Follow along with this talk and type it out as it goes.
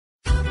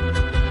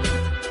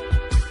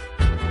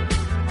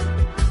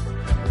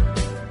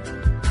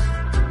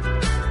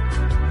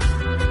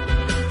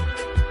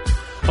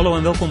Hallo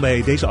en welkom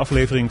bij deze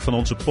aflevering van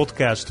onze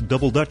podcast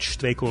Double Dutch.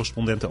 2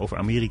 correspondenten over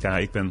Amerika.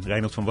 Ik ben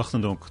Reinoud van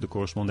Wachtendonk, de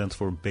correspondent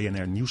voor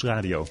BNR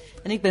Nieuwsradio.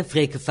 En ik ben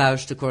Freke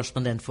Vuist, de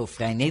correspondent voor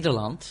Vrij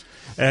Nederland.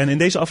 En in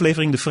deze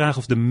aflevering de vraag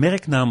of de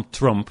merknaam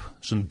Trump,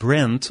 zijn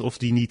brand, of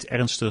die niet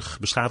ernstig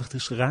beschadigd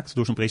is geraakt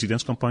door zijn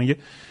presidentscampagne.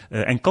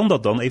 En kan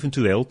dat dan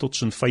eventueel tot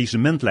zijn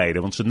faillissement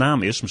leiden? Want zijn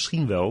naam is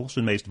misschien wel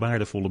zijn meest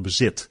waardevolle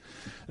bezit.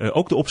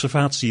 Ook de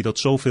observatie dat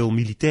zoveel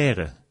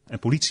militairen en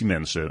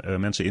politiemensen,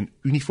 mensen in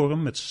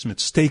uniform met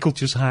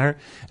stekeltjes haar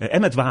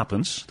en met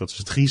wapens, dat is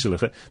het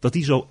griezelige, dat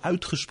die zo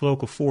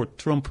uitgesproken voor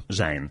Trump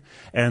zijn.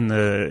 En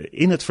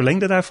in het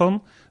verlengde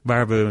daarvan,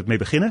 waar we mee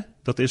beginnen,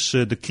 dat is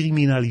de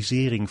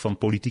criminalisering van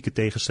politieke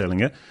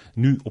tegenstellingen.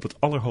 Nu op het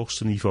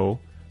allerhoogste niveau,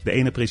 de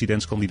ene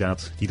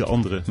presidentskandidaat die de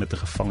andere met de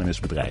gevangenis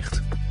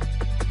bedreigt.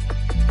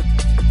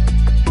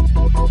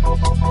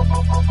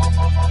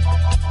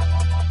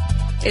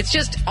 It's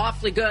just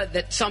awfully good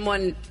that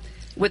someone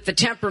with the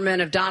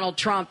temperament of Donald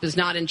Trump is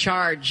not in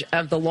charge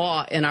of the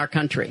law in our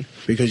country.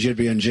 Because you'd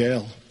be in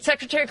jail.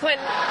 Secretary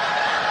Clinton.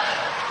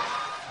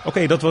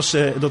 Oké, dat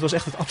was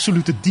echt het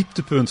absolute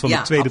dieptepunt van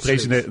het tweede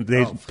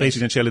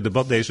presidentiële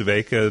debat deze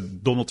week.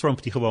 Donald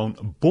Trump die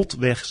gewoon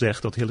botweg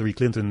zegt dat Hillary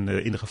Clinton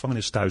in de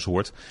gevangenis thuis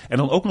hoort. En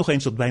dan ook nog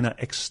eens dat bijna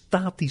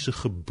extatische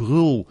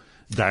gebrul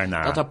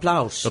daarna. Dat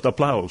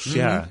applaus.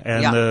 Ja.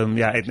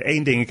 En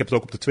één ding, ik heb het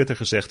ook op de Twitter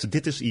gezegd.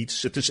 Dit is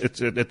iets,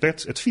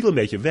 het viel een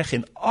beetje weg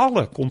in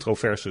alle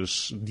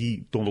controversies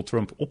die Donald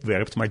Trump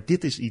opwerpt. Maar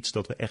dit is iets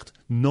dat we echt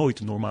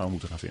nooit normaal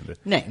moeten gaan vinden.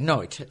 Nee,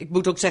 nooit. Ik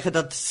moet ook zeggen,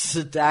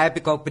 daar heb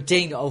ik ook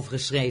meteen over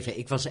geschreven.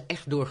 Ik was er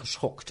echt door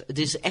geschokt. Het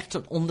is echt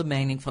een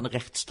ondermijning van de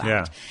rechtsstaat.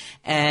 Ja.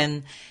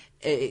 En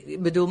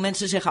ik bedoel,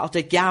 mensen zeggen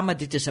altijd, ja, maar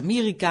dit is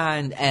Amerika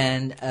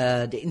en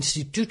de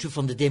instituten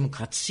van de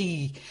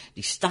democratie,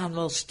 die staan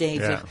wel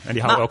stevig. Ja, en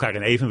die houden elkaar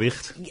in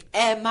evenwicht.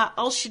 Maar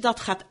als je dat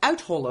gaat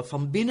uithollen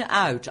van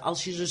binnenuit,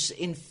 als je dus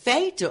in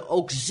feite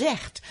ook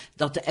zegt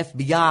dat de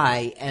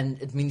FBI en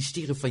het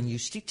ministerie van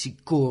Justitie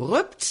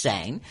corrupt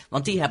zijn,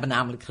 want die hebben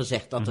namelijk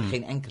gezegd dat er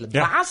geen enkele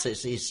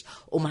basis is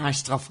om haar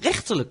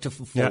strafrechtelijk te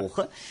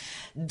vervolgen. Ja.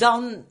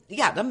 Dan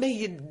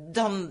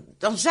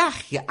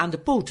zaag je aan de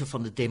poten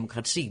van de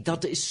democratie.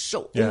 Dat is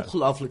zo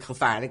ongelooflijk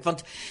gevaarlijk.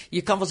 Want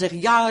je kan wel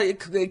zeggen, ja,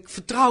 ik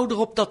vertrouw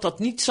erop dat dat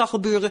niet zal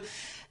gebeuren.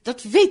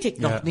 Dat weet ik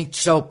nog niet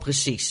zo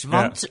precies.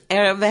 Want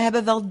we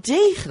hebben wel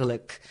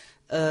degelijk,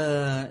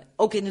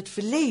 ook in het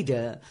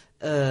verleden,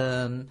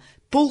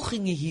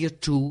 pogingen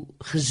hiertoe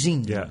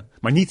gezien. Ja,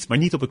 maar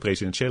niet op het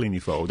presidentiële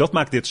niveau. Dat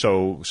maakt dit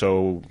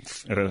zo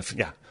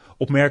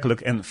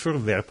opmerkelijk en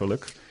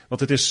verwerpelijk.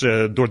 Want het is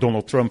door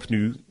Donald Trump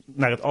nu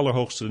naar het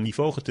allerhoogste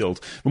niveau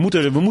getild.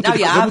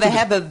 We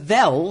hebben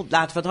wel,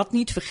 laten we dat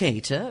niet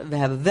vergeten, we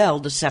hebben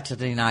wel de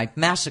Saturday Night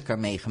Massacre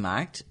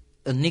meegemaakt.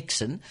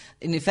 Nixon.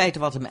 In feite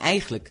wat hem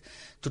eigenlijk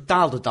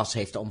totaal de das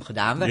heeft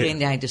omgedaan.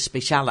 Waarin hij de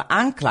speciale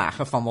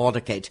aanklager van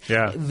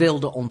Watergate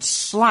wilde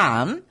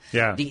ontslaan.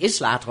 Ja. Die is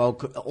later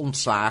ook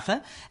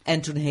ontslagen.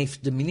 En toen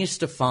heeft de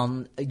minister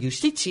van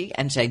Justitie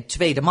en zijn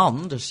tweede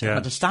man, dus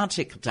de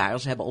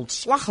staatssecretaris, hebben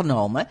ontslag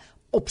genomen.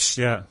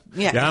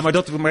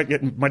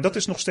 Maar dat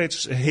is nog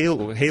steeds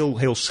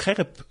heel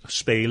scherp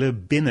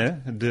spelen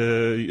binnen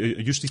de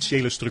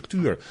justitiële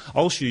structuur.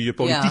 Als je je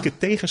politieke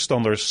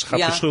tegenstanders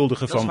gaat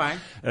beschuldigen van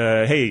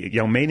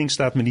jouw mening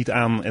staat me niet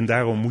aan en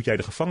daarom moet jij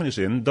de gevangenis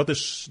in. Dat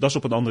is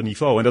op een ander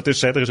niveau. En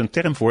er is een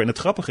term voor. En het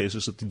grappige is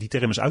dat die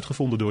term is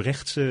uitgevonden door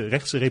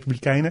rechtse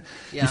republikeinen.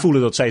 Ja. Die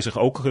voelen dat zij zich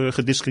ook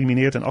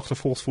gediscrimineerd en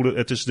achtervolgd voelen.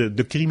 Het is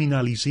de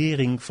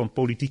criminalisering van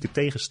politieke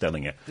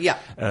tegenstellingen. Ja.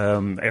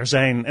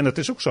 En dat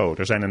is ook zo.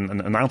 Er zijn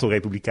een aantal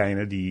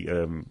republikeinen die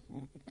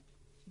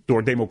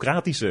door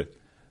democratische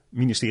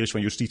ministeries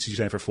van Justitie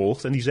zijn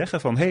vervolgd. En die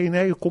zeggen van,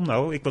 nee, kom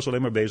nou, ik was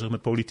alleen maar bezig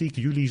met politiek.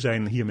 Jullie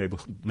zijn hiermee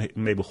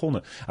mee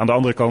begonnen. Aan de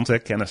andere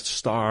kant, Kenneth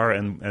Starr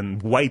en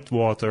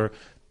Whitewater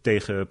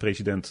tegen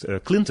president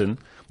Clinton.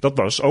 Dat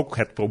was ook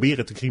het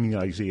proberen te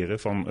criminaliseren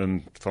van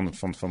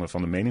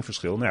een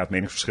meningsverschil. Nou ja, het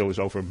meningsverschil is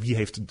over wie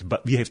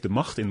heeft de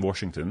macht in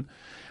Washington.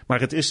 Maar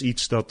het is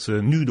iets dat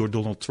nu door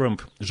Donald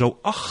Trump zo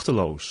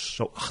achterloos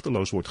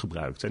wordt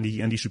gebruikt. En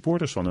die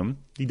supporters van hem,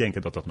 die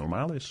denken dat dat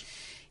normaal is.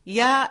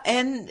 Ja,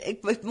 en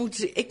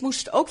ik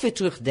moest ook weer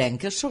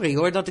terugdenken. Sorry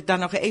hoor, dat ik daar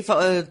nog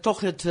even toch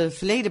het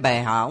verleden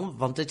bij haal.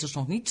 Want dit is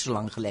nog niet zo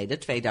lang geleden,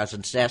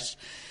 2006...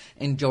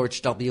 in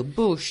George W.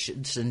 Bush,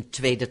 zijn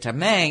tweede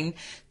termijn.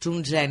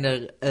 Toen zijn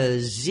er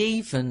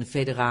 7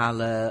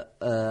 federale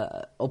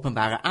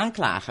openbare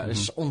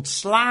aanklagers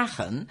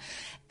ontslagen.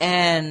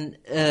 En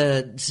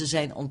ze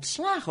zijn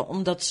ontslagen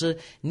omdat ze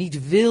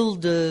niet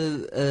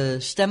wilden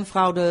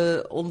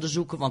stemfraude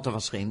onderzoeken, want er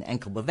was geen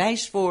enkel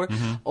bewijs voor.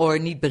 Of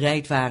niet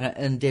bereid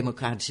waren een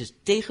democratische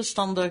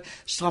tegenstander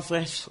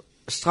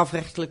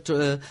strafrechtelijk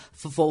te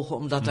vervolgen,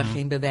 omdat er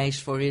geen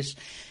bewijs voor is.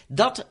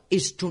 Dat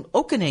is toen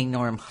ook een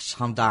enorm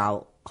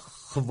schandaal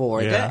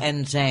geworden. Ja.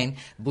 En zijn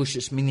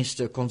Bush's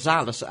minister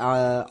González,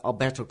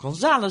 Alberto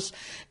González,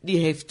 die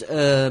heeft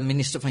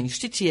minister van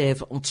Justitie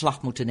heeft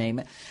ontslag moeten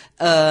nemen.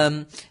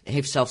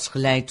 Heeft zelfs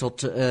geleid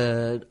tot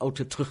ook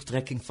de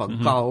terugtrekking van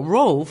Karl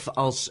Rove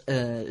als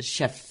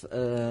chef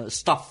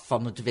staf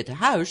van het Witte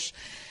Huis.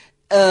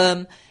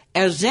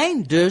 Er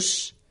zijn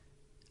dus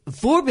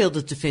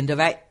voorbeelden te vinden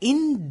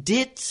waarin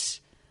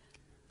dit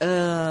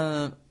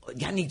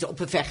niet op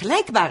een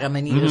vergelijkbare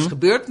manier is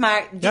gebeurd,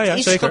 maar dit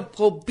is zeker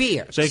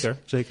geprobeerd.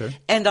 Zeker.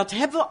 En dat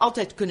hebben we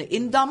altijd kunnen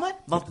indammen,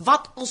 want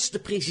wat als de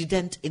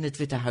president in het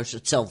Witte Huis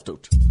het zelf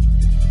doet?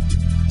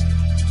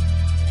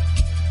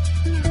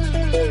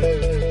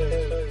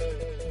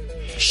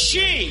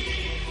 She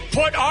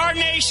put our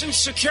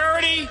nation's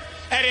security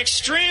at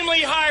extremely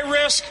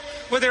high risk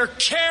with her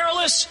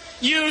careless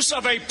use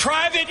of a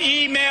private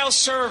email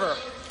server.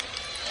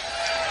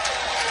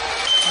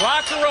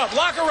 Lock her up,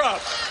 lock her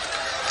up.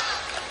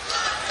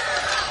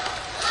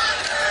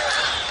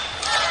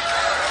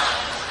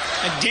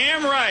 And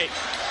damn right.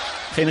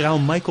 Generaal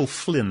Michael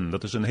Flynn,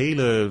 dat is een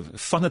hele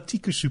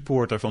fanatieke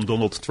supporter van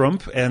Donald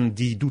Trump. En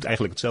die doet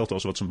eigenlijk hetzelfde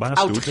als wat zijn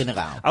baas doet.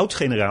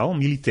 Oud-generaal,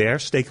 militair,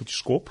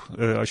 stekeltjeskop,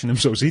 als je hem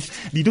zo ziet.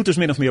 Die doet dus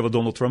min of meer wat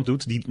Donald Trump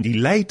doet. Die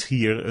leidt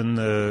hier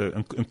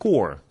een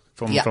koor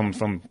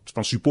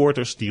van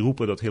supporters die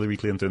roepen dat Hillary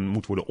Clinton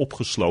moet worden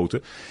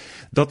opgesloten.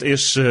 Dat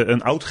is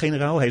een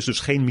oud-generaal. Hij is dus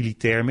geen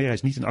militair meer. Hij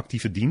is niet in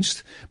actieve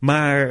dienst.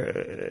 Maar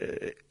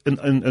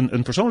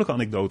een persoonlijke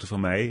anekdote van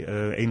mij.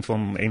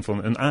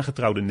 Een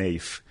aangetrouwde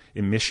neef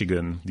in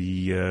Michigan.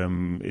 Die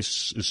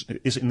is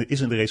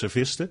in de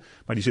reservisten.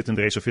 Maar die zit in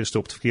de reservisten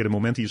op het verkeerde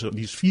moment. Die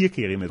is 4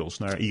 keer inmiddels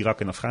naar Irak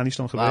en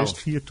Afghanistan geweest.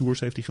 4 tours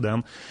heeft hij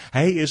gedaan.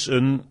 Hij is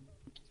een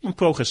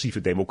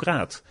progressieve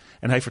democraat.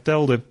 En hij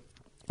vertelde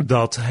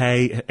dat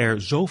hij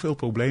er zoveel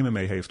problemen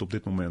mee heeft op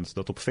dit moment.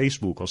 Dat op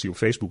Facebook, als hij op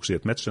Facebook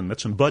zit met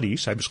zijn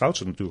buddies. Hij beschouwt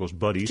ze natuurlijk als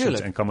buddies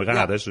en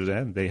kameraden. Ja. Dus,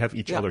 they have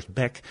each other's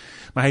back.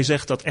 Maar hij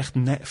zegt dat echt 95%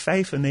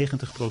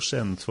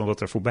 van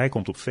wat er voorbij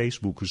komt op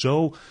Facebook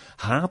zo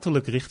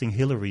hatelijk richting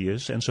Hillary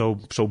is. En zo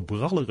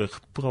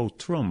brallerig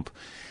pro-Trump.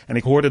 En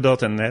ik hoorde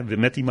dat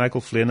met die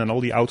Michael Flynn en al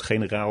die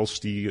oud-generaals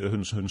die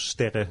hun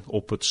sterren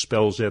op het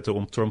spel zetten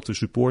om Trump te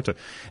supporten.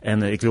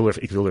 En ik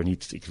wil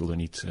er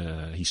niet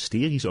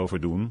hysterisch over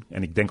doen.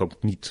 En ik denk ook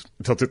niet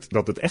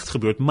dat het echt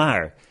gebeurt.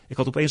 Maar ik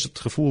had opeens het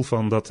gevoel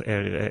van dat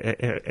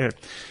er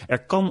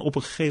kan op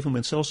een gegeven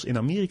moment zelfs in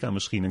Amerika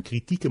misschien een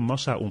kritieke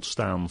massa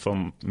ontstaan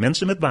van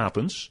mensen met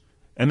wapens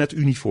en met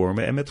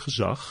uniformen en met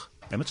gezag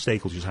en met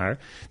stekeltjes haar.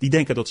 Die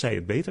denken dat zij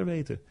het beter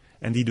weten.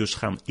 En die dus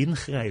gaan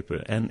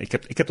ingrijpen. En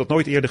ik heb dat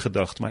nooit eerder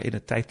gedacht. Maar in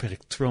het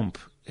tijdperk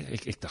Trump.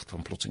 Ik dacht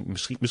van plotseling.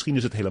 Misschien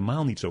is het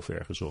helemaal niet zo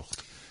ver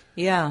gezocht.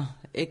 Ja,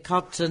 ik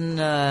had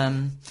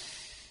een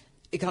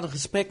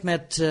gesprek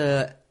met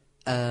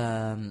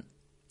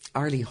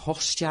Arlie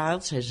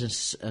Hochschild. Zij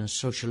is een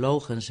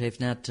socioloog. En ze heeft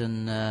net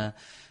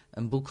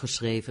een boek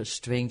geschreven.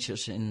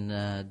 Strangers in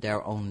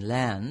Their Own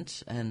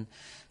Land. En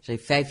ze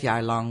heeft 5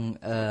 jaar lang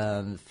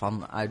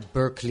vanuit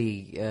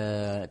Berkeley,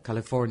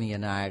 Californië,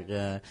 naar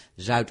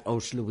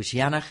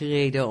Zuidoost-Louisiana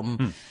gereden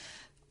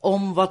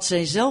om wat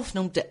zij zelf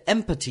noemt de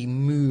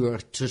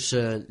empathy-muur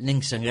tussen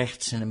links en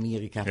rechts in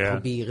Amerika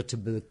proberen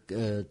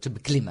te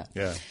beklimmen.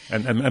 Ja.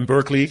 En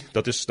Berkeley,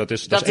 dat is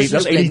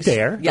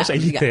elitair. Ja, dat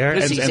is elitair.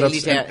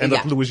 Precies, en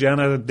dat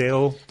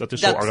Louisiana-deel, dat is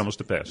zo arm als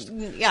de pest.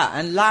 Ja,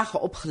 en lage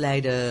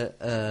opgeleide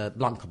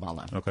blanke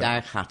mannen. Okay.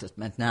 Daar gaat het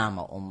met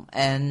name om.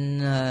 En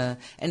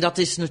dat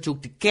is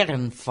natuurlijk de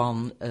kern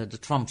van de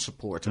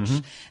Trump-supporters.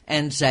 Mm-hmm.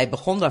 En zij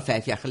begon daar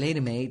 5 jaar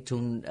geleden mee,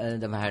 toen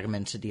er waren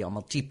mensen die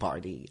allemaal Tea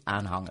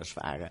Party-aanhangers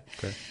waren.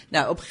 Okay.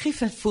 Nou, op een gegeven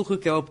moment vroeg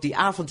ik op die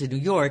avond in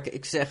New York.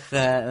 Ik zeg,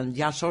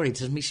 sorry, het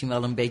is misschien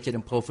wel een beetje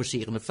een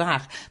provocerende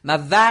vraag.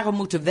 Maar waarom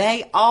moeten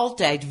wij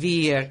altijd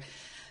weer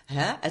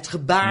het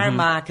gebaar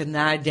maken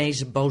naar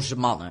deze boze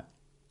mannen?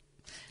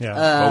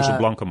 Ja, boze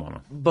blanke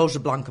mannen.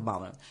 Boze blanke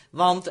mannen.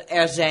 Want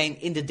er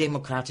zijn in de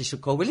democratische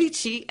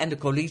coalitie, en de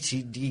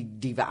coalitie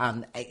die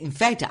we in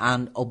feite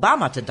aan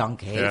Obama te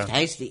danken heeft. Ja.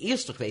 Hij is de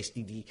eerste geweest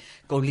die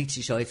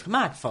coalitie zo heeft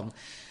gemaakt van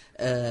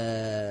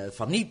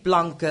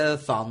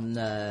niet-blanken, van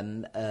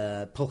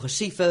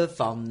progressieven,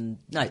 van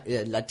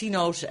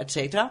Latino's, et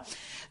cetera.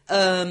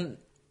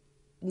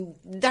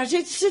 Daar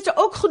zitten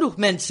ook genoeg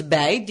mensen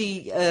bij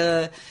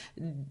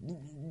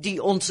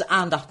die onze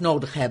aandacht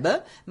nodig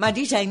hebben. Maar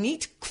die zijn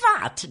niet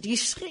kwaad, die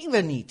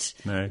schreeuwen niet,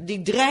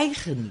 die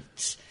dreigen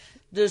niet.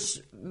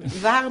 Dus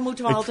waarom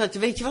moeten we altijd,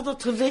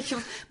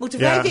 moeten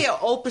wij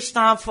weer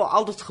openstaan voor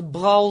al dat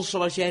gebral,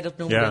 zoals jij dat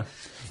noemde? Ja.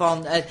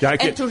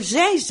 En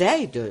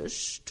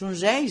toen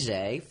zei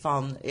zij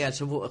van,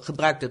 ze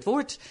gebruikt het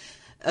woord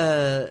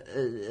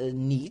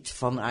niet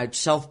vanuit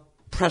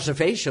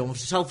self-preservation, of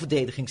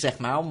zelfverdediging, zeg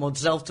maar, om het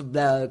zelf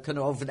te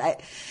kunnen overleven.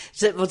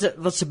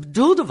 Wat ze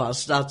bedoelde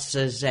was dat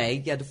ze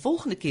zei, de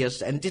volgende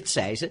keer, en dit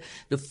zei ze,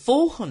 de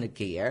volgende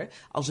keer,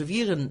 als er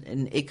weer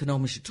een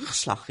economische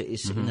terugslag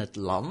is in het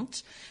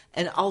land,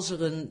 en als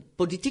er een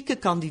politieke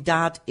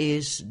kandidaat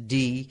is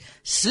die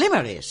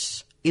slimmer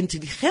is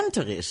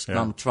intelligenter is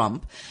dan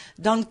Trump,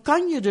 dan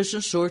kan je dus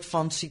een soort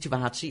van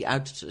situatie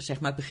uit, zeg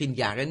maar, begin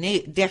jaren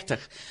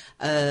 30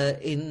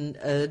 in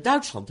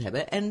Duitsland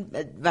hebben. En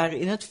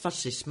waarin het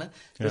fascisme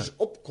dus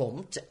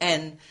opkomt.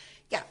 En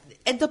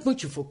dat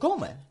moet je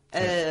voorkomen.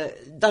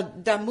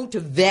 Daar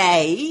moeten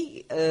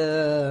wij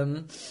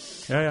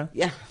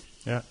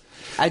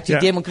uit die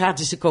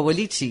democratische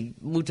coalitie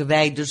moeten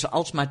wij dus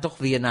alsmaar toch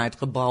weer naar het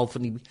gebal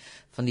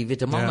van die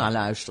witte mannen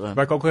luisteren.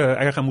 Waar ik ook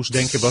erg aan moest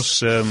denken was,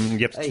 je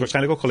hebt het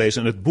waarschijnlijk ook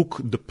gelezen, in het boek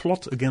The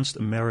Plot Against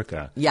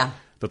America. Ja.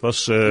 Dat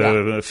was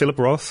Philip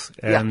Roth,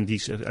 en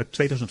die uit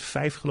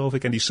 2005 geloof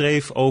ik, en die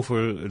schreef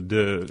over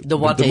de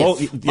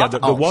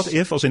what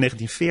if, als in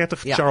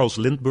 1940 Charles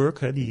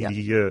Lindbergh,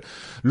 die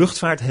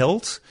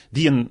luchtvaartheld,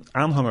 die een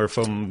aanhanger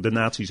van de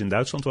nazi's in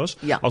Duitsland was,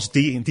 als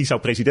die zou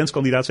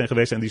presidentskandidaat zijn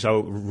geweest en die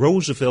zou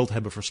Roosevelt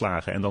hebben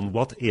verslagen. En dan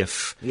what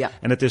if. Ja.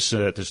 En het is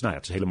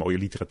hele mooie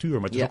literatuur,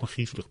 maar het is ook een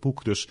griezelig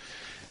boek. Dus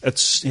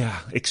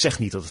ik zeg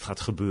niet dat het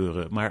gaat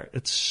gebeuren, maar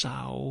het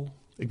zou...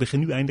 Ik begin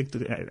nu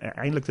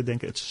eindelijk te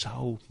denken, het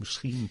zou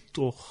misschien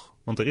toch...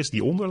 Want er is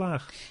die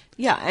onderlaag.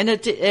 Ja,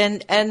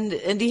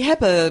 en die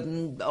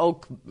hebben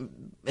ook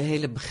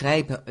hele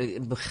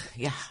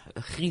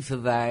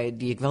grieven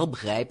die ik wel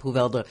begrijp.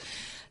 Hoewel er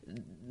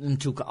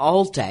natuurlijk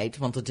altijd,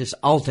 want het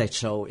is altijd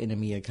zo in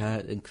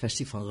Amerika, een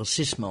kwestie van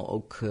racisme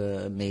ook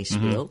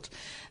meespeelt.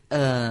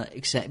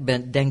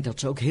 Ik denk dat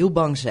ze ook heel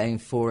bang zijn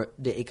voor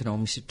de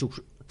economische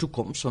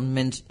toekomst.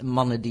 Want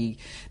mannen die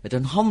met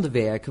hun handen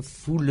werken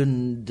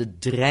voelen de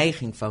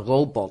dreiging van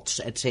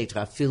robots, et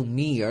cetera, veel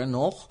meer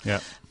nog. Ja.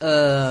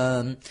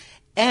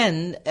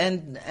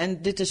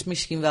 En dit is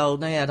misschien wel,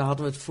 daar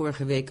hadden we het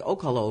vorige week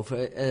ook al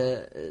over.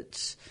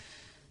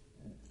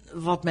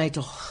 Wat mij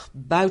toch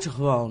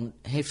buitengewoon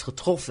heeft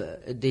getroffen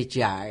dit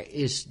jaar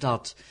is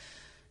dat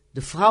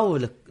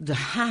de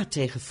haat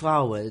tegen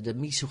vrouwen, de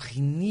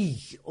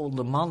misogynie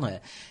onder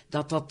mannen,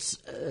 dat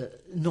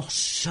nog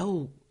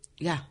zo,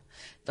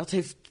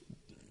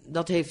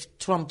 dat heeft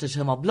Trump dus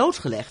helemaal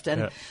blootgelegd.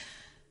 En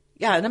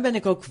en dan ben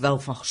ik ook wel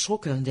van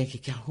geschrokken. En dan denk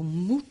ik, hoe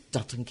moet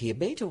dat een keer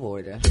beter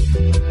worden?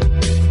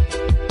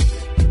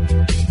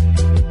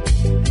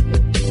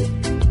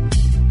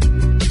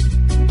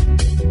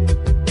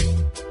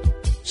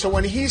 So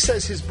when he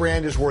says his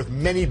brand is worth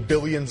many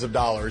billions of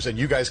dollars and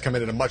you guys come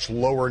in at a much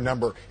lower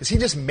number, is he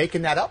just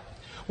making that up?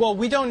 Well,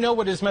 we don't know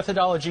what his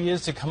methodology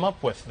is to come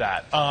up with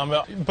that.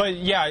 But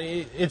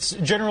it's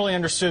generally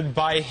understood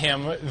by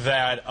him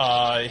that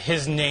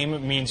his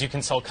name means you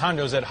can sell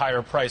condos at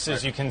higher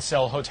prices, you can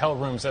sell hotel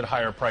rooms at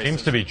higher prices.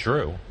 Seems to be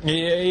true.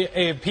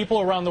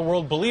 People around the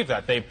world believe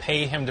that. They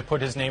pay him to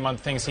put his name on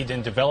things he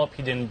didn't develop,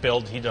 he didn't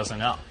build, he doesn't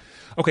know.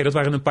 Oké, dat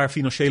waren een paar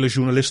financiële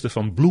journalisten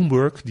van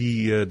Bloomberg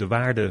die de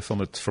waarde van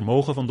het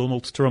vermogen van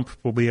Donald Trump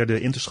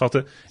probeerden in te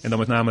schatten. En dan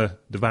met name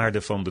de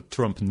waarde van de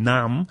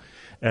Trump-naam.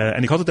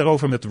 En ik had het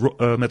daarover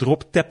met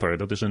Rob Tepper.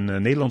 Dat is een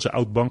Nederlandse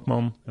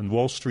oud-bankman, een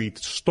Wall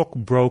Street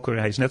stockbroker.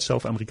 Hij is net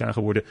zelf Amerikaan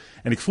geworden.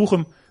 En ik vroeg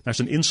hem naar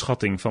zijn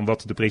inschatting van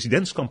wat de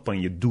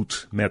presidentscampagne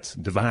doet met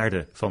de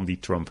waarde van die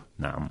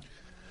Trump-naam.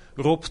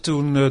 Rob,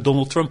 toen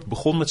Donald Trump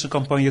begon met zijn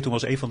campagne, toen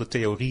was een van de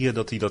theorieën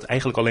dat hij dat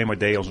eigenlijk alleen maar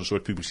deed als een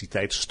soort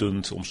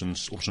publiciteitsstunt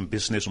om zijn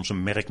business, om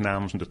zijn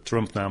merknaam, de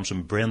Trump-naam,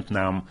 zijn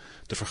brandnaam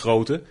te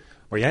vergroten.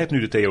 Maar jij hebt nu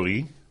de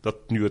theorie dat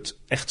nu het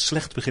echt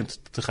slecht begint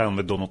te gaan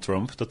met Donald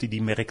Trump, dat hij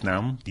die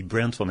merknaam, die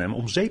brand van hem,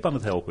 om zeep aan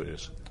het helpen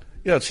is.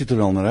 Ja, het ziet er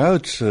wel naar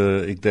uit.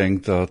 Ik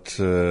denk dat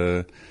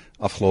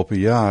afgelopen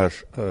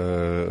jaar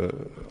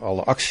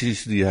alle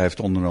acties die hij heeft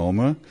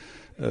ondernomen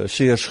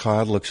zeer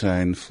schadelijk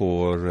zijn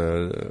voor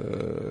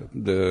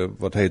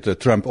wat heet de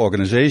Trump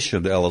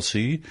Organization, de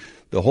LLC,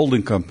 de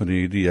holding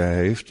company die hij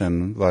heeft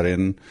en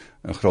waarin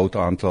een groot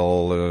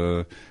aantal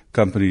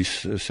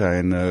companies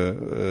zijn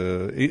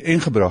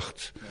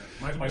ingebracht.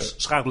 Maar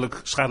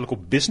schadelijk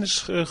op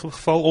business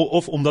geval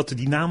of omdat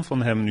die naam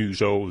van hem nu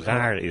zo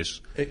raar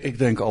is? Ik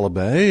denk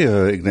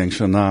allebei. Ik denk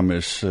zijn naam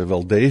is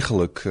wel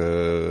degelijk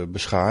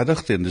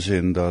beschadigd in de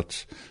zin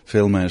dat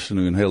veel mensen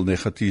nu een heel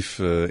negatief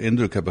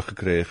indruk hebben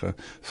gekregen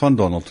van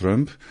Donald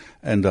Trump.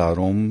 En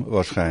daarom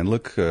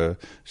waarschijnlijk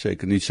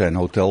zeker niet zijn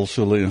hotel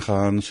zullen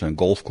ingaan, zijn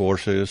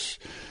golfcourses,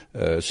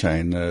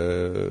 zijn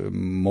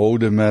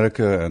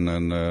modemerken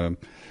en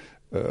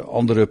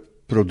andere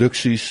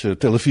producties,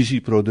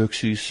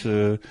 televisieproducties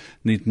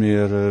niet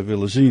meer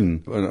willen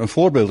zien. Een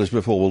voorbeeld is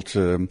bijvoorbeeld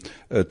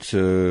het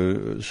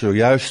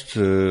zojuist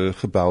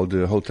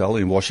gebouwde hotel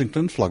in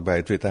Washington, vlakbij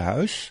het Witte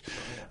Huis.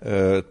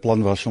 Het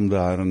plan was om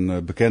daar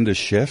een bekende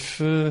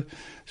chef,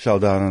 zou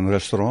daar een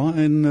restaurant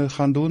in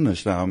gaan doen.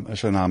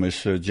 Zijn naam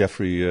is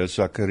Jeffrey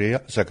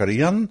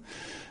Zakarian.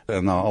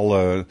 En na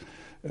alle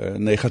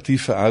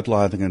negatieve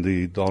uitlatingen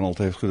die Donald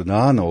heeft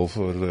gedaan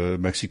over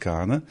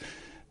Mexicanen,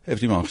 heeft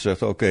die man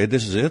gezegd, oké,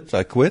 this is it,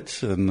 I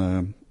quit.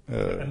 En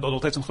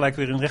Donald heeft hem gelijk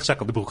weer een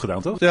rechtszaak op de broek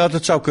gedaan, toch? Ja,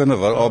 dat zou kunnen,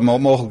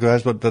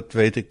 mogelijk, maar dat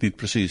weet ik niet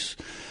precies.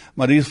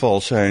 Maar in ieder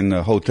geval zijn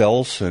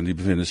hotels, en die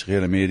bevinden zich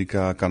in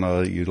Amerika,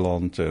 Canada,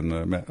 Ierland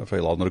en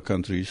veel andere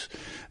countries.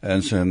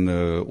 En zijn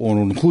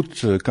onroerend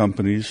goed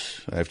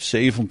companies. Hij heeft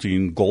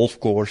 17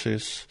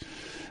 golfcourses.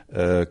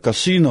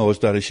 Casino's,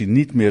 daar is hij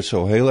niet meer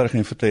zo heel erg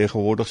in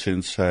vertegenwoordigd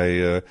sinds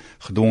hij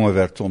gedwongen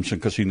werd om zijn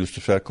casinos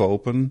te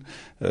verkopen.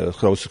 Het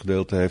grootste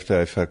gedeelte heeft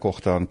hij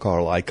verkocht aan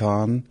Carl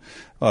Icahn.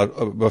 Maar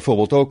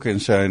bijvoorbeeld ook in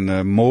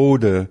zijn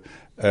mode-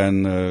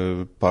 en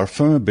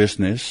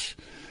parfumbusiness,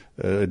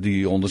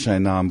 die onder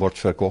zijn naam wordt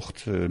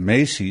verkocht.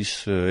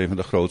 Macy's, een van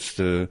de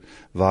grootste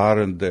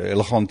de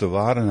elegante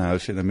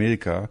warenhuizen in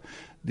Amerika,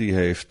 die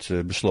heeft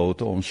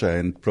besloten om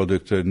zijn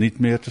producten niet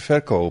meer te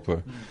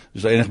verkopen.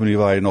 Dus de enige manier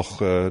waar je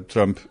nog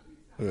Trump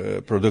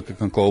producten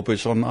kan kopen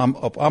is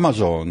op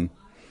Amazon.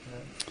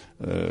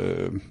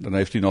 Dan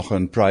heeft hij nog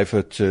een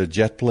private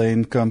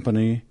jetplane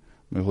company.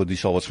 Die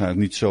zal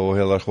waarschijnlijk niet zo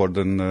heel erg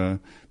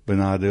worden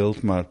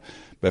benadeeld. Maar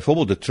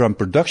bijvoorbeeld de Trump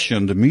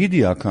Production, de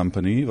media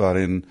company,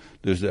 waarin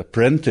dus de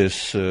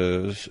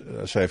Apprentice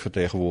zij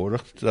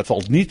vertegenwoordigt. Dat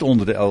valt niet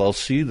onder de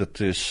LLC, dat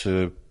is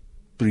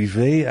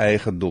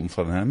privé-eigendom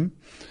van hem.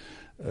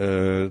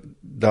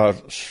 Daar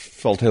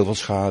valt heel veel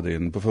schade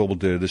in. Bijvoorbeeld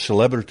de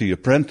Celebrity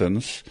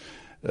Apprentice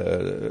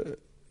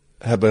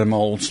hebben hem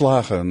al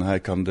ontslagen. Hij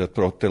kan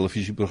dat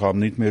televisieprogramma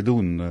niet meer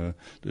doen.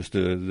 Dus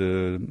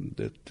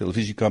de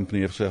televisiecompany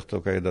heeft gezegd,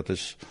 oké, dat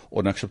is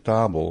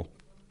onacceptabel.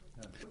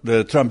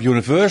 De Trump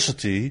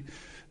University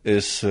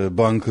is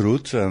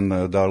bankroet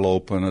en daar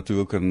lopen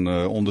natuurlijk een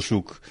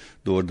onderzoek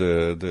door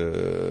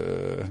de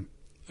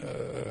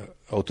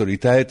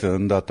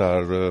autoriteiten dat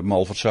daar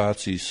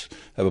malversaties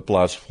hebben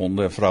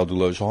plaatsgevonden en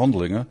frauduleuze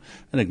handelingen.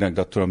 En ik denk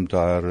dat Trump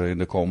daar in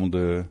de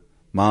komende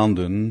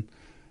maanden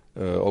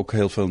ook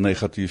heel veel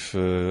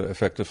negatieve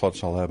effecten van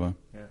zal hebben.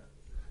 Ja.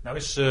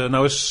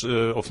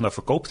 Nou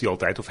verkoopt hij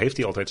altijd, of heeft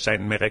hij altijd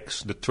zijn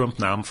merk, de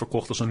Trump-naam,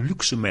 verkocht als een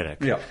luxe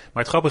merk. Ja.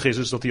 Maar het grappige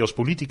is dat hij als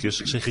politicus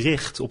zich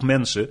richt op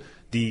mensen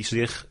die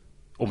zich,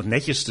 om het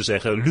netjes te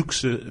zeggen,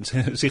 luxe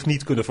zich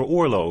niet kunnen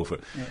veroorloven.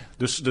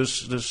 Ja.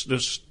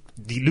 Dus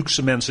die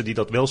luxe mensen die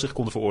dat wel zich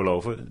konden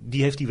veroorloven,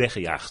 die heeft hij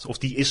weggejaagd. Of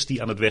die is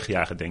die aan het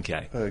wegjagen, denk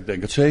jij? Ik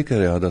denk het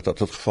zeker, ja, dat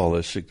het geval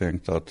is. Ik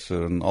denk dat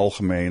een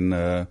algemeen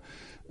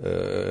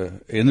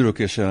indruk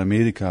is in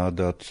Amerika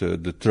dat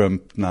de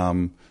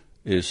Trump-naam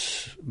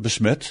is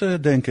besmet,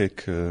 denk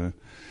ik.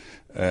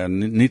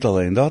 En niet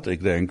alleen dat,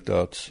 ik denk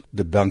dat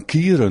de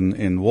bankieren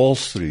in Wall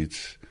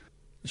Street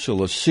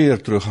zullen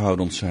zeer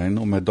terughoudend zijn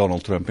om met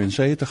Donald Trump in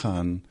zee te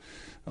gaan.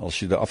 Als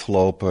je de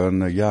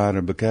afgelopen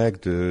jaren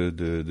bekijkt,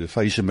 de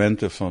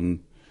faillissementen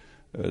van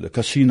de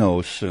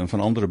casino's en van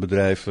andere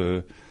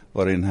bedrijven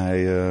waarin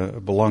hij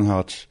belang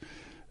had,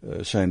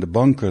 zijn de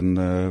banken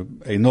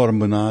enorm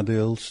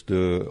benadeeld.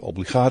 De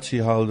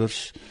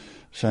obligatiehouders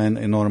zijn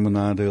enorm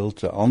benadeeld.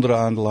 De andere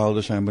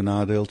aandeelhouders zijn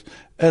benadeeld.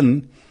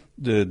 En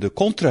de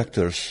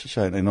contractors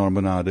zijn enorm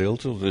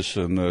benadeeld. Dat is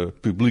een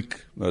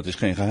publiek, het is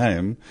geen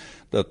geheim,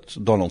 dat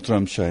Donald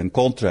Trump zijn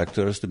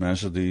contractors, de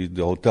mensen die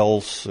de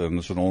hotels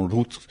en zo'n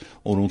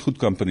onroerend goed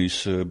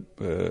companies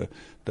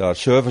daar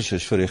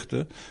services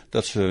verrichten,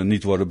 dat ze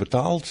niet worden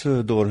betaald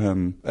door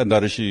hem. En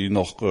daar is hij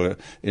nog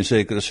in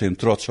zekere zin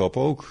trots op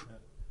ook.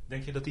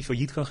 Denk je dat hij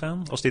failliet kan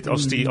gaan?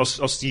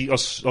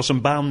 Als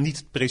een baan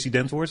niet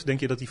president wordt, denk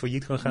je dat hij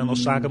failliet kan gaan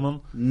als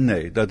zakenman?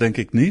 Nee, dat denk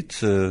ik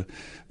niet.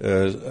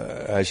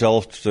 Hij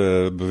zelf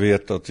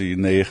beweert dat hij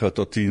 9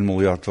 tot 10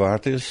 miljard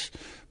waard is.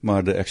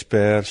 Maar de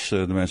experts,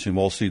 de mensen in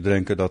Wall Street,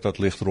 denken dat dat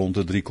ligt rond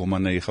de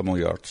 3,9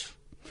 miljard.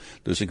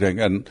 Dus ik denk,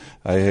 en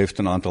hij heeft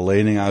een aantal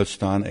leningen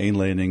uitstaan. 1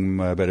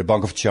 lening bij de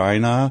Bank of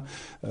China,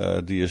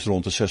 die is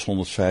rond de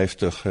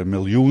 650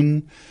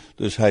 miljoen.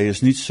 Dus hij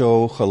is niet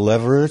zo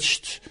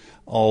geleveraged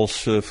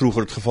als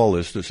vroeger het geval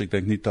is. Dus ik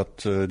denk niet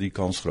dat die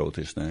kans groot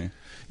is, nee.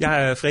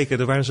 Ja, Freke,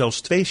 er waren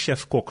zelfs 2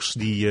 chefkoks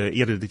die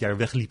eerder dit jaar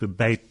wegliepen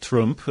bij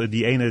Trump.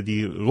 Die ene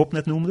die Rob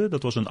net noemde,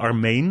 dat was een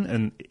Armeen,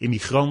 een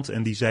immigrant.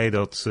 En die zei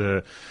dat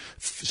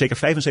zeker 75%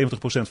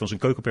 van zijn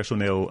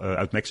keukenpersoneel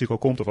uit Mexico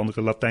komt of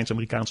andere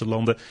Latijns-Amerikaanse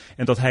landen.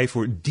 En dat hij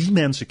voor die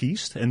mensen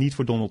kiest en niet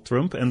voor Donald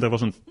Trump. En er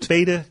was een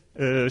tweede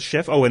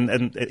chef.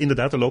 en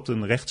inderdaad, er loopt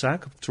een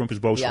rechtszaak. Trump is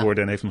boos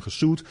geworden en heeft hem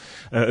gesued.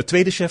 Het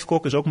tweede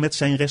chefkok is ook met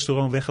zijn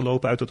restaurant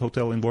weggelopen uit het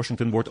hotel in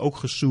Washington, wordt ook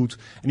gesued.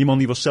 En die man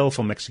die was zelf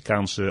van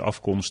Mexicaanse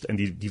afkomst en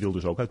die wil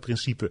dus ook uit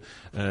principe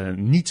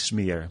niets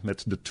meer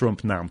met de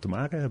Trump-naam te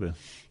maken hebben.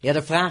 Ja,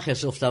 de vraag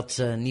is of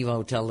dat nieuwe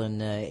hotel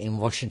in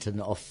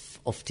Washington,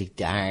 of die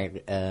daar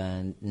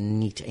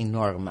niet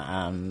enorm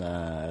aan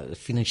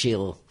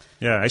financieel...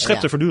 Ja, hij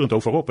schept er voortdurend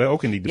over op, hè?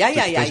 Ook in die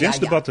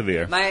presidentsdebatten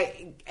weer. Maar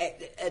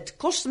het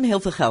kost hem heel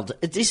veel geld.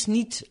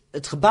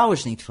 Het gebouw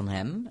is niet van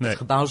hem. Nee. Het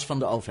gebouw is van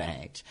de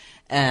overheid.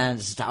 En dat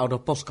is het oude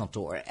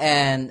postkantoor.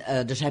 En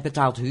dus hij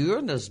betaalt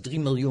huur. Dat is $3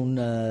 miljoen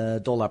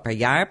per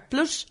jaar.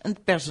 Plus een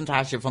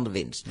percentage van de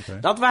winst. Okay.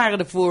 Dat waren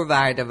de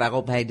voorwaarden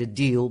waarop hij de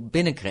deal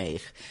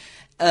binnenkreeg.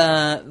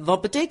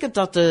 Wat betekent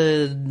dat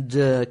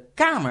de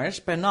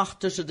kamers per nacht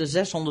tussen de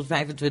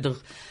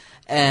 $625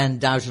 en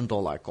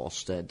 $1.000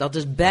 kosten. Dat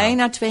is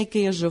bijna 2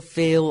 keer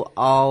zoveel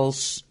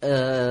als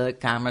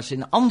kamers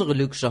in andere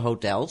luxe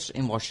hotels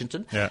in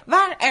Washington. Ja.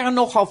 Waar er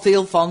nogal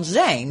veel van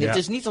zijn. Ja. Het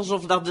is niet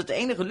alsof dat het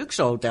enige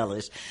luxe hotel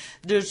is.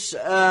 Dus,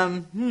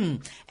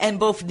 en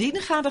bovendien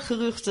gaan de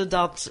geruchten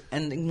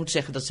en ik moet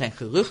zeggen dat zijn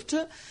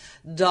geruchten,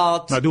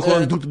 dat... Nou,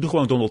 doe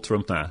gewoon Donald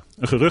Trump na.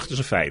 Een gerucht is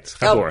een feit.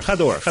 Ga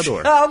door.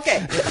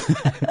 Oké.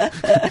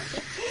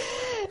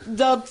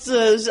 Dat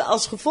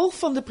als gevolg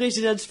van de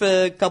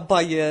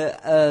presidentscampagne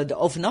de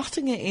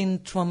overnachtingen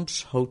in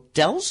Trumps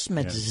hotels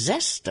met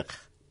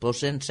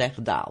 60% zijn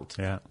gedaald.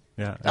 Ja.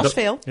 Dat is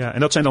veel. Ja, en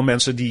dat zijn dan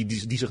mensen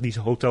die zich die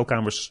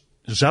hotelkamers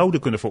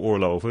zouden kunnen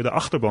veroorloven. De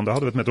achterban, daar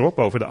hadden we het met Rob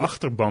over. De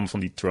achterban van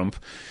die Trump,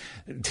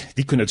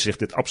 die kunnen zich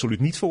dit absoluut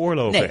niet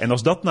veroorloven. Nee. En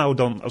als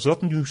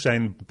dat nu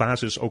zijn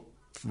basis ook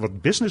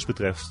wat business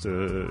betreft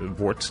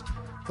wordt,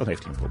 dan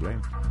heeft hij een probleem.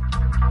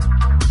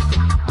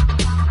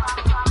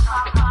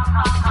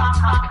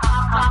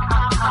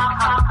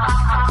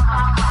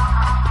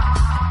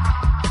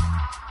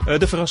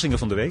 De verrassingen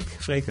van de week,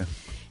 Freke.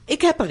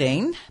 Ik heb er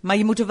één, maar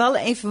je moet er wel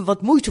even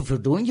wat moeite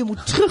voor doen. Je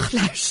moet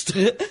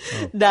terugluisteren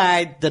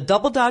naar de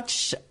Double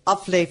Dutch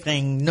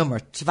aflevering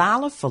nummer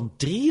 12 van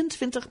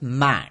 23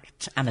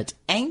 maart. Aan het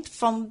eind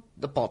van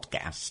de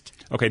podcast.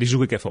 Oké, die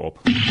zoek ik even op.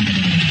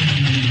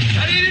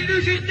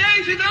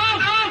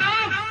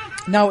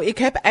 Nou, ik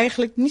heb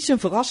eigenlijk niet zo'n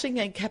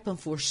verrassing. Ik heb een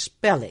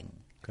voorspelling.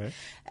 Okay.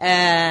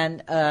 En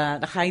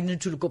dan ga je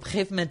natuurlijk op een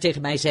gegeven moment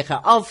tegen mij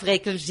zeggen... Oh,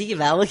 Freke, zie je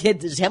wel,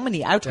 het is helemaal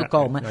niet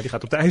uitgekomen. Ja, die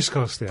gaat op de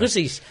ijskast. Ja.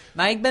 Precies,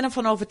 maar ik ben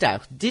ervan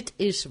overtuigd. Dit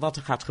is wat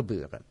er gaat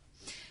gebeuren.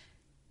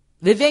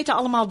 We weten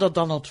allemaal dat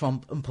Donald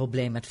Trump een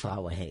probleem met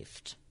vrouwen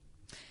heeft.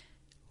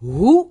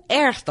 Hoe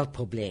erg dat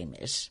probleem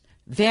is,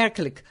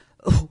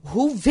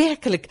 hoe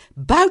werkelijk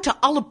buiten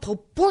alle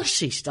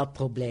proporties dat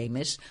probleem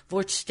is,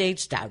 wordt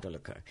steeds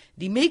duidelijker.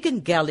 Die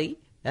Megyn Kelly...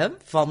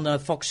 van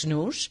Fox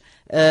News,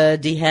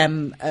 die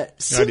hem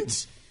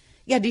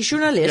die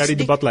journalist... Ja, die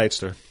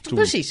debatleidster.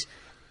 Precies.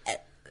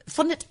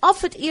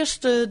 Vanaf het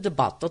eerste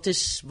debat,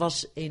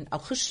 was in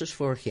augustus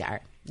vorig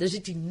jaar, daar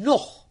zit hij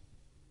nog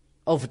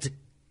over te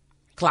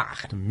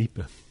klagen.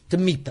 Te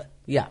miepen,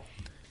 ja.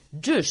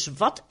 Dus,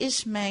 wat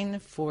is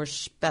mijn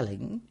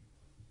voorspelling?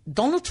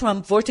 Donald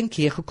Trump wordt een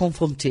keer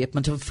geconfronteerd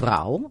met een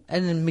vrouw,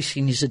 en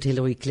misschien is het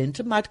Hillary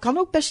Clinton, maar het kan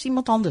ook best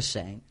iemand anders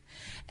zijn.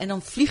 En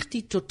dan vliegt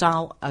hij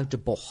totaal uit de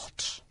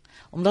bocht.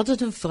 Omdat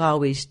het een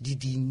vrouw is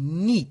die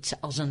niet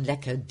als een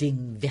lekker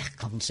ding weg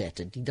kan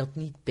zetten. Die dat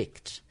niet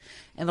pikt.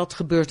 En wat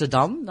gebeurt er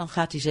dan? Dan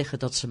gaat hij zeggen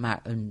dat ze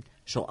maar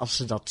zoals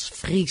ze dat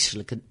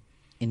vreselijk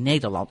in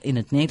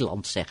het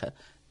Nederlands zeggen,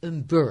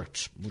 een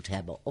beurt moet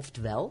hebben.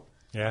 Oftewel,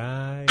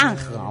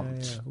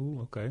 aangerand. Ja.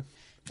 Oké.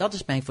 Dat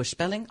is mijn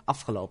voorspelling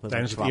afgelopen.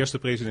 Tijdens het eerste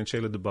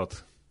presidentiële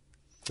debat.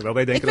 Terwijl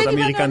wij denken dat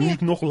Amerika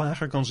niet nog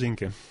lager kan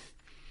zinken.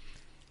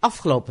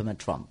 Afgelopen met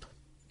Trump.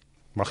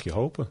 Mag je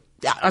hopen.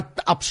 Ja,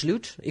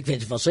 absoluut. Ik weet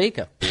het wel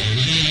zeker.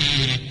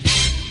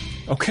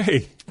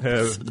 Oké.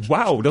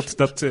 Wauw,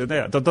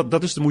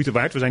 dat is de moeite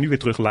waard. We zijn nu weer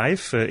terug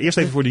live. Eerst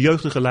even voor de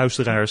jeugdige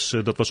luisteraars.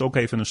 Dat was ook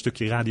even een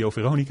stukje Radio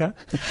Veronica.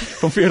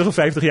 Van 40 of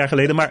 50 jaar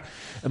geleden. Maar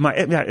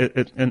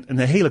een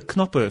hele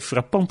knappe,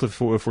 frappante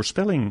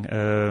voorspelling.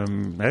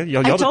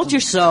 I told you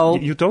so.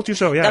 You told you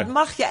so, ja. Dat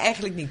mag je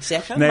eigenlijk niet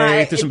zeggen. Nee, maar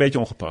het is een beetje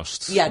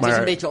ongepast. Ja, het is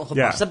een beetje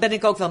ongepast. Dat ben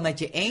ik ook wel met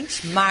je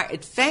eens. Maar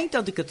het feit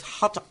dat ik het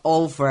had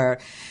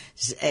over...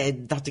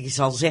 dat ik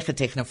zal zeggen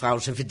tegen een vrouw,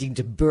 ze verdient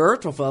een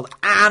beurt of wel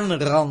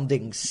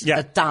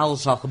aanrandingstaal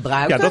zal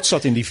gebruiken. Ja, dat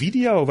zat in die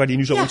video waar hij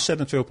nu zo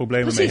ontzettend veel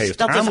problemen mee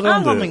heeft.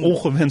 Aanranden,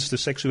 ongewenste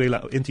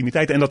seksuele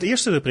intimiteit. En dat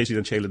eerste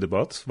presidentiële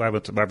debat, waar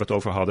we het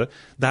over hadden,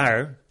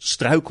 daar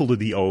struikelde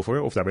hij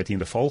over, of daar werd hij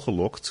in de val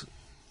gelokt,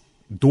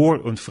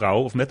 door een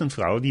vrouw of met een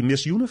vrouw, die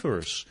Miss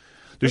Universe.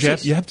 Dus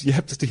je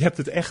hebt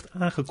het echt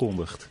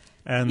aangekondigd.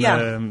 En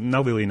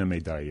nou wil je een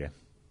medaille.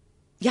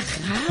 Ja,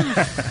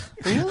 graag.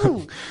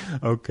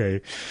 Oké.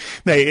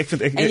 Nee, ik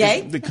vind... En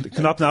jij?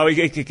 Knap. Nou,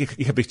 ik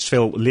heb iets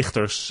veel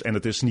lichters. En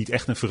het is niet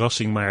echt een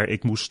verrassing. Maar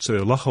ik moest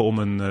lachen om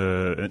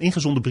een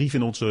ingezonden brief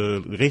in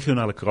onze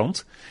regionale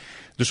krant.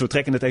 Dus we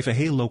trekken het even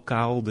heel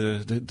lokaal.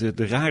 De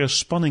rare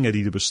spanningen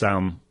die er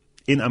bestaan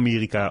in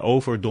Amerika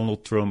over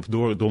Donald Trump,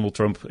 door Donald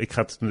Trump. Ik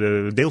ga het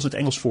deels in het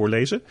Engels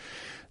voorlezen.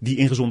 Die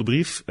ingezonden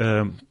brief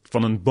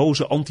van een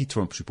boze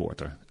anti-Trump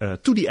supporter.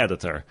 To the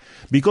editor.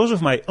 Because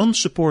of my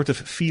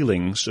unsupportive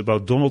feelings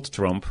about Donald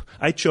Trump,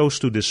 I chose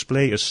to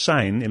display a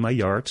sign in my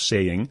yard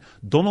saying,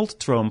 Donald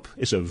Trump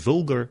is a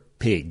vulgar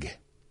pig.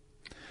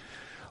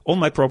 On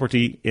my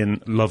property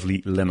in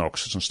lovely Lenox.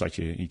 Dat is een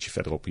stadje ietsje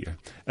verderop hier.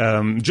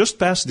 Just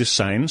past this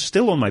sign,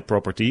 still on my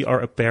property,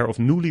 are a pair of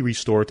newly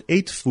restored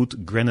 8-foot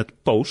granite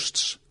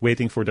posts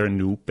waiting for their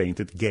new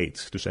painted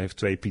gate. Dus zij heeft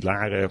 2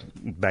 pilaren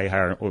bij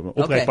haar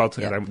oprijpad.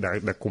 Okay,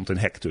 yeah. Daar komt een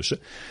hek tussen.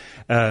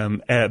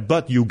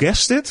 But you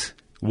guessed it,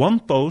 one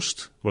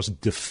post was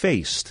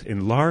defaced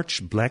in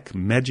large black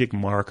magic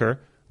marker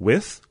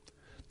with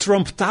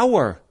Trump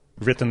Tower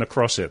written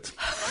across it.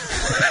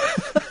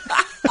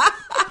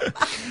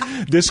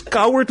 This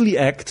cowardly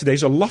act,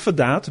 deze laffe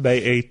daad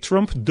bij a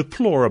Trump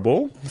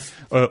deplorable,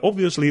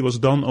 obviously was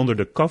done under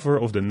the cover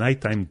of the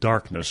nighttime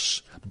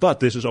darkness. But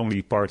this is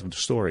only part of the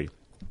story.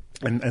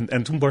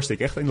 En toen barstte ik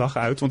echt in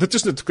lachen uit. Want het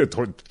is natuurlijk,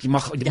 je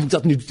moet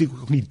dat nu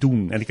natuurlijk ook niet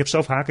doen. En ik heb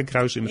zelf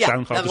hakenkruisen in mijn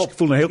tuin gehad. Dus ik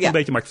voel een heel klein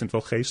beetje, maar ik vind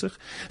het wel geestig.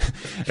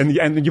 en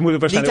je moet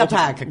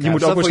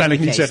waarschijnlijk ook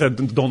waarschijnlijk niet zeggen,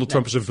 Donald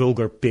Trump is een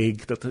vulgar pig.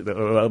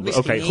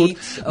 Oké,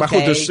 goed. Maar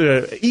goed, dus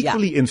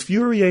equally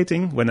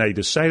infuriating when I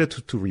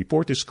decided to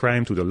report this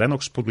crime to the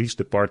Lenox Police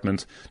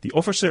Department. The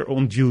officer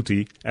on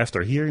duty,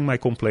 after hearing my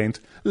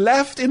complaint,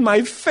 laughed in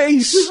my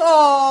face.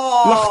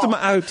 Lachte me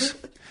uit.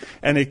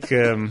 En ik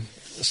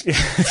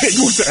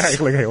moet er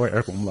eigenlijk heel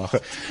erg om lachen.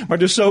 Maar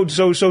dus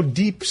zo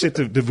diep zit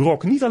de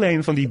wrok. Niet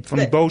alleen van die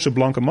boze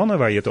blanke mannen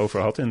waar je het over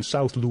had in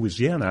South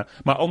Louisiana.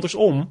 Maar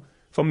andersom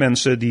van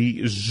mensen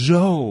die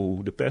zo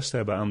de pest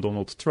hebben aan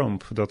Donald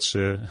Trump. Dat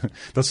ze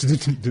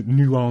de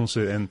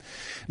nuance en...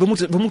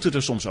 We moeten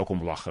er soms ook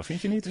om lachen,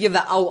 vind je niet?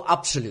 Jawel,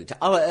 absoluut.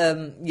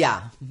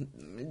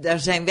 Er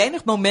zijn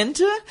weinig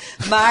momenten.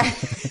 Maar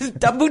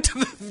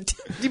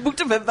die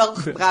moeten we wel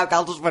gebruiken,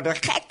 anders worden we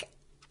gek.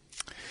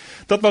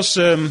 Dat was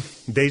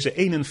deze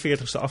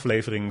 41ste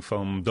aflevering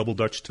van Double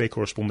Dutch, 2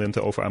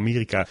 correspondenten over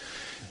Amerika.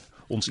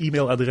 Ons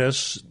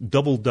e-mailadres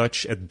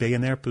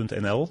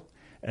doubledutch@bnr.nl.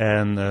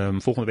 En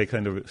volgende week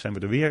zijn we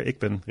er weer. Ik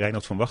ben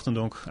Reinoud van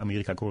Wachtendonk,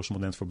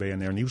 Amerika-correspondent voor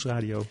BNR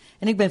Nieuwsradio.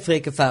 En ik ben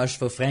Freke Vuijs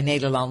voor Vrij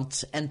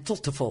Nederland. En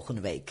tot de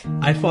volgende week.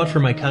 I fought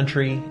for my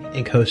country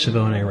in Kosovo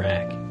and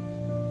Iraq.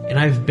 And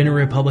I've been a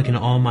Republican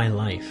all my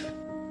life.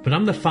 But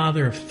I'm the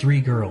father of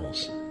 3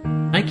 girls.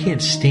 I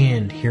can't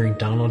stand hearing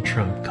Donald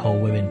Trump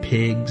call women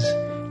pigs,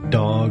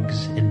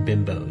 dogs, and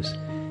bimbos.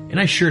 And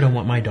I sure don't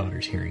want my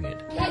daughters hearing it.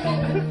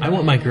 I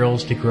want my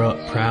girls to grow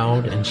up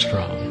proud and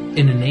strong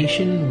in a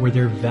nation where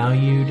they're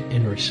valued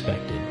and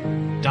respected.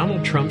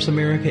 Donald Trump's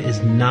America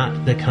is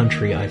not the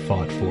country I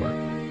fought for.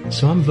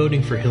 So I'm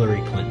voting for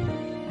Hillary Clinton.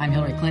 I'm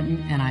Hillary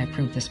Clinton, and I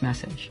approve this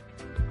message.